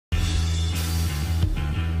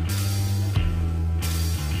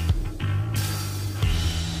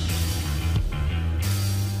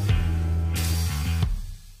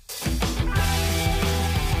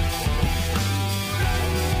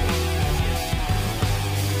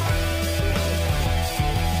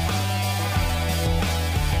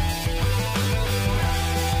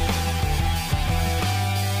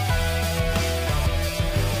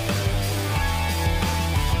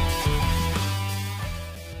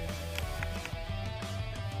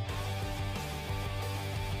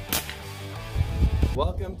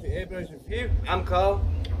welcome to Airbrush Review. I'm Carl.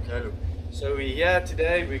 Caleb. So we're here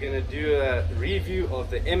today, we're going to do a review of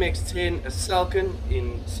the MX10 Aselkon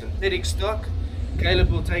in synthetic stock. Caleb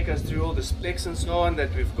will take us through all the specs and so on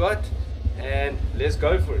that we've got, and let's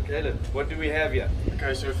go for it. Caleb, what do we have here?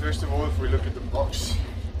 Okay, so first of all, if we look at the box,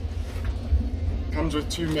 it comes with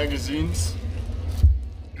 2 magazines,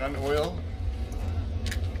 gun oil,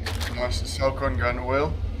 nice Aselkon gun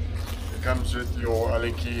oil. It comes with your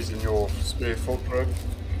Allen keys and your spare full probe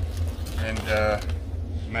and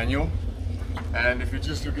manual. And if you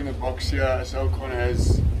just look in the box here, Aselkon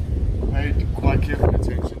has paid quite careful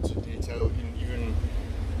attention to detail in even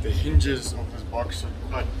the hinges of this box. So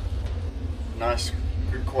quite nice,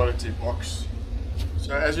 good quality box.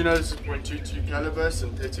 So as you know, this is .22 caliber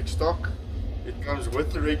synthetic stock. It comes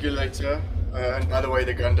with the regulator, and by the way,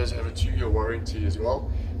 the gun does have a 2-year warranty as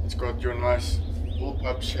well. It's got your nice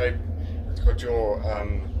bullpup shape. It's got your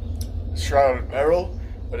shrouded barrel,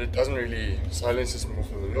 but it doesn't really silence, it's more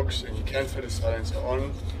for the looks, and you can fit a silencer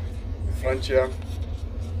on the front here.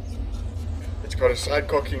 It's got a side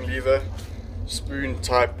cocking lever, spoon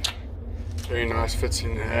type, very nice, fits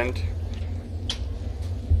in the hand,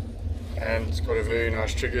 and it's got a very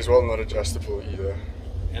nice trigger as well, not adjustable either.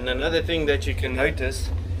 And another thing that you can notice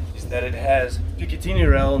is that it has Picatinny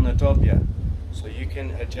rail on the top here, so you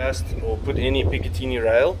can adjust or put any Picatinny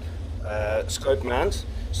rail scope mounts,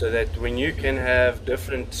 so that when you can have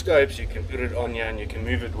different scopes, you can put it on here and you can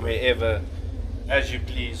move it wherever as you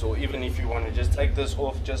please. Or even if you want to just take this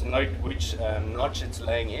off, just note which notch it's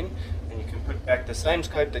laying in, and you can put back the same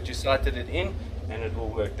scope that you sighted it in, and it will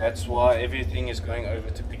work. That's why everything is going over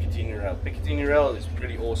to Picatinny rail. Picatinny rail is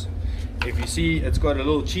pretty awesome. If you see, it's got a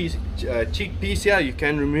little cheek piece here, you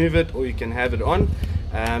can remove it or you can have it on.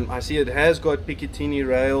 I see it has got Picatinny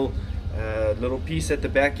rail little piece at the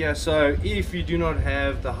back here, so if you do not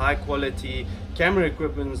have the high quality camera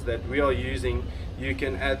equipment that we are using, you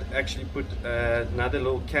can actually put another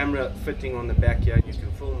little camera fitting on the back here. You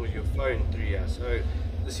can film with your phone through here, so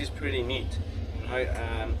this is pretty neat. You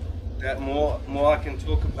know, that more I can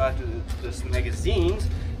talk about this magazines.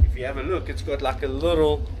 If you have a look, it's got like a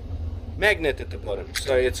little magnet at the bottom,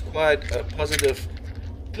 so it's quite a positive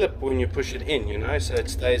clip when you push it in, you know, so it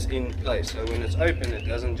stays in place. So when it's open, it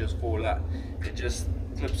doesn't just fall out, it just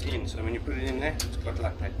clips in. So when you put it in there, it's got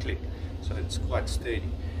like that click, so it's quite sturdy.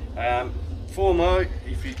 Formo,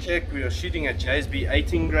 if you check, we are shooting at JSB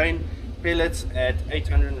 18 grain pellets at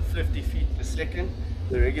 850 feet per second.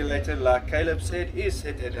 The regulator, like Caleb said, is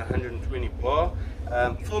set at 120 bar.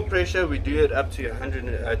 Full pressure, we do it up to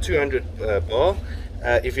 200 bar.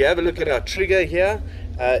 If you have a look at our trigger here,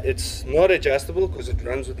 it's not adjustable because it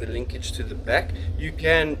runs with the linkage to the back. You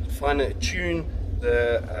can tune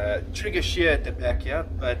the trigger shear at the back here,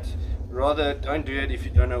 but rather don't do it if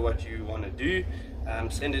you don't know what you want to do.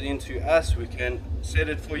 Send it in to us, we can set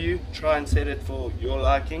it for you, try and set it for your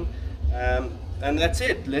liking, and that's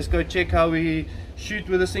it. Let's go check how we shoot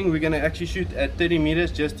with this thing. We're going to actually shoot at 30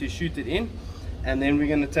 meters just to shoot it in, and then we're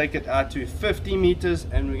going to take it out to 50 meters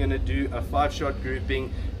and we're going to do a 5-shot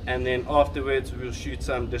grouping, and then afterwards we'll shoot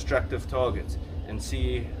some destructive targets and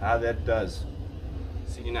see how that does.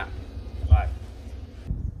 See you now. Bye.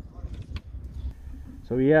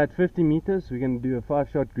 So we're at 50 meters. We're going to do a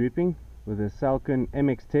 5-shot grouping with a Aselkon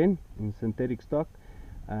MX10 in synthetic stock.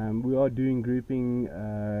 We are doing grouping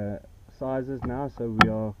sizes now, so we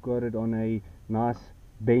are got it on a nice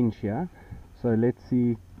bench here. So let's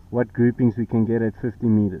see what groupings we can get at 50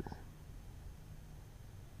 meters.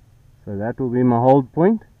 So that will be my hold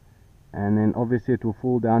point, and then obviously it will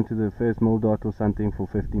fall down to the first mil dot or something for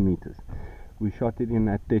 50 meters. We shot it in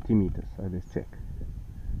at 30 meters, so let's check.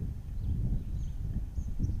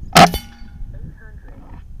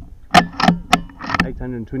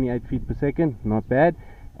 828 feet per second, not bad.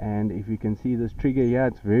 And if you can see this trigger here,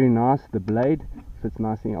 it's very nice. The blade fits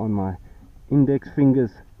nicely on my index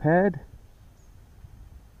fingers pad.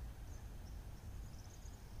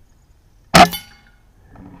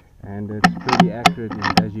 And it's pretty accurate,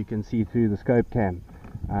 as you can see through the scope cam.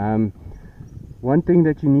 One thing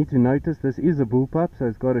that you need to notice, this is a bullpup, so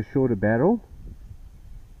it's got a shorter barrel.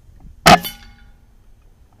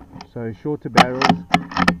 So shorter barrels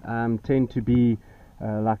tend to be,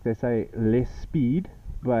 like they say, less speed,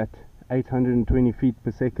 but 820 feet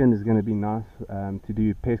per second is going to be nice to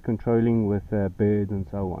do pest controlling with birds and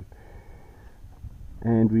so on.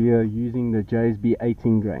 And we are using the JSB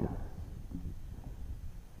 18 grain.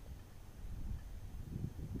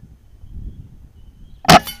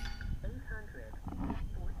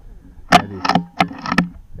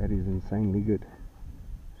 That is insanely good. .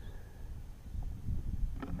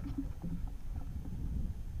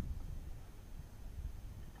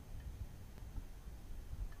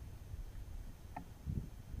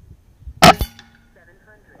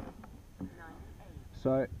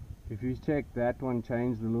 So if you check, that one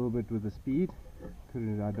changed a little bit with the speed.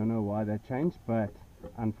 I don't know why that changed, but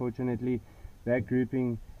unfortunately that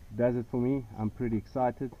grouping does it for me. I'm pretty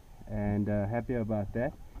excited and happy about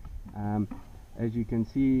that. As you can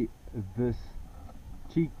see, this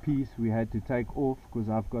cheek piece we had to take off because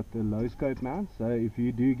I've got the low scope mount. So if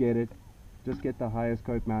you do get it, just get the higher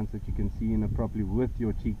scope mounts that you can see in it properly with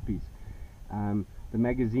your cheek piece. The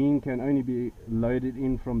magazine can only be loaded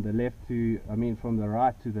in from the left to, from the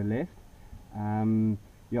right to the left.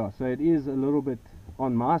 Yeah, so it is a little bit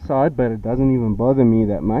on my side, but it doesn't even bother me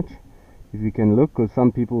that much. If you can look, because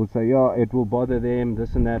some people would say, yeah, it will bother them,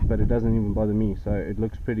 this and that, but it doesn't even bother me, so it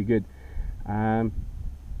looks pretty good.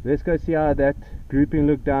 Let's go see how that grouping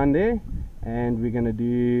looked down there, and we're going to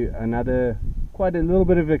do another, quite a little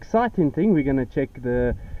bit of exciting thing. We're going to check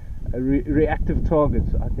the reactive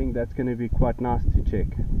targets. I think that's going to be quite nice to check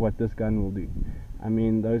what this gun will do.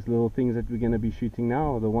 Those little things that we're going to be shooting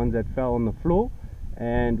now are the ones that fell on the floor,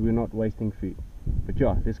 and we're not wasting food. But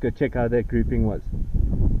yeah, let's go check how that grouping was.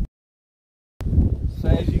 So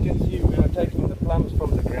as you can see, we are taking the plums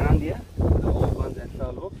from the ground here, the old ones that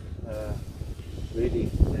fell off. Really,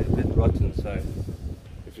 they're a bit rotten, so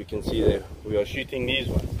if you can see there, we are shooting these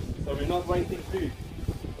ones. So we're not wasting food.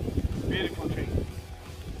 Beautiful tree.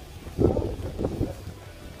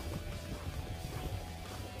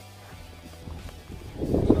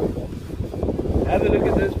 Have a look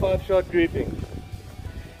at this 5-shot grouping.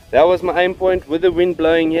 That was my aim point with the wind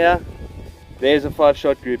blowing here. There's a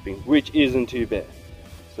 5-shot grouping, which isn't too bad.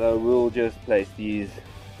 So we'll just place these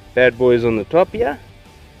bad boys on the top here.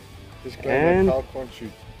 Disclaimer, can't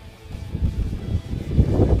shoot.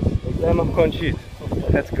 Disclaimer, can't shoot.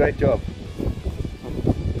 That's a great job.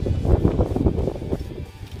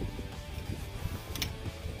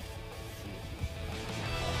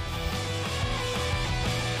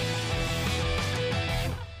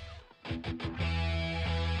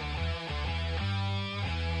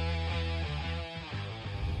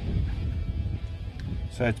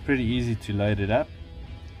 So it's pretty easy to load it up.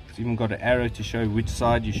 It's even got an arrow to show which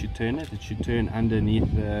side you should turn it. It should turn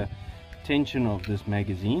underneath the tension of this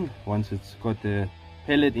magazine. Once it's got the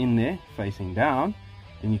pellet in there facing down,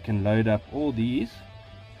 then you can load up all these,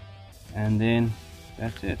 and then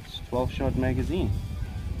that's it. It's 12-shot magazine.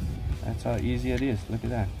 That's how easy it is. Look at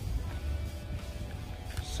that.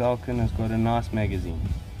 Aselkon has got a nice magazine.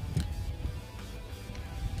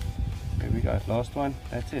 There we go, last one.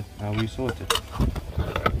 That's it. Now we sorted.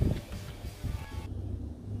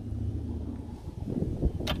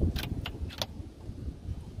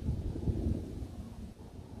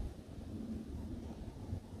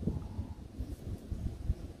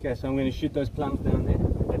 Okay, so I'm going to shoot those plums down there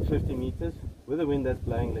at 50 meters with the wind that's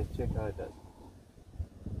blowing. Let's check how it does.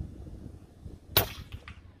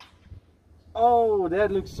 Oh,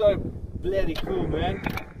 that looks so bloody cool, man.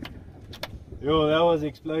 Yo, that was an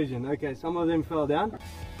explosion. Okay, some of them fell down.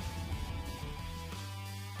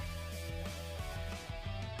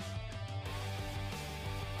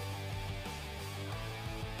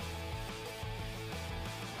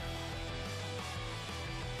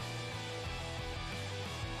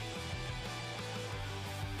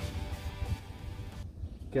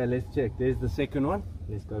 Okay, let's check. There's the second one.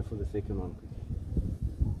 Let's go for the second one.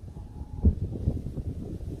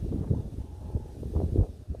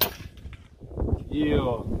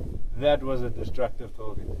 Yo, that was a destructive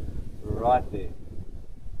target. Right there.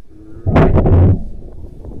 Right there.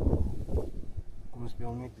 Must be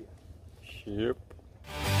on next year. Yep.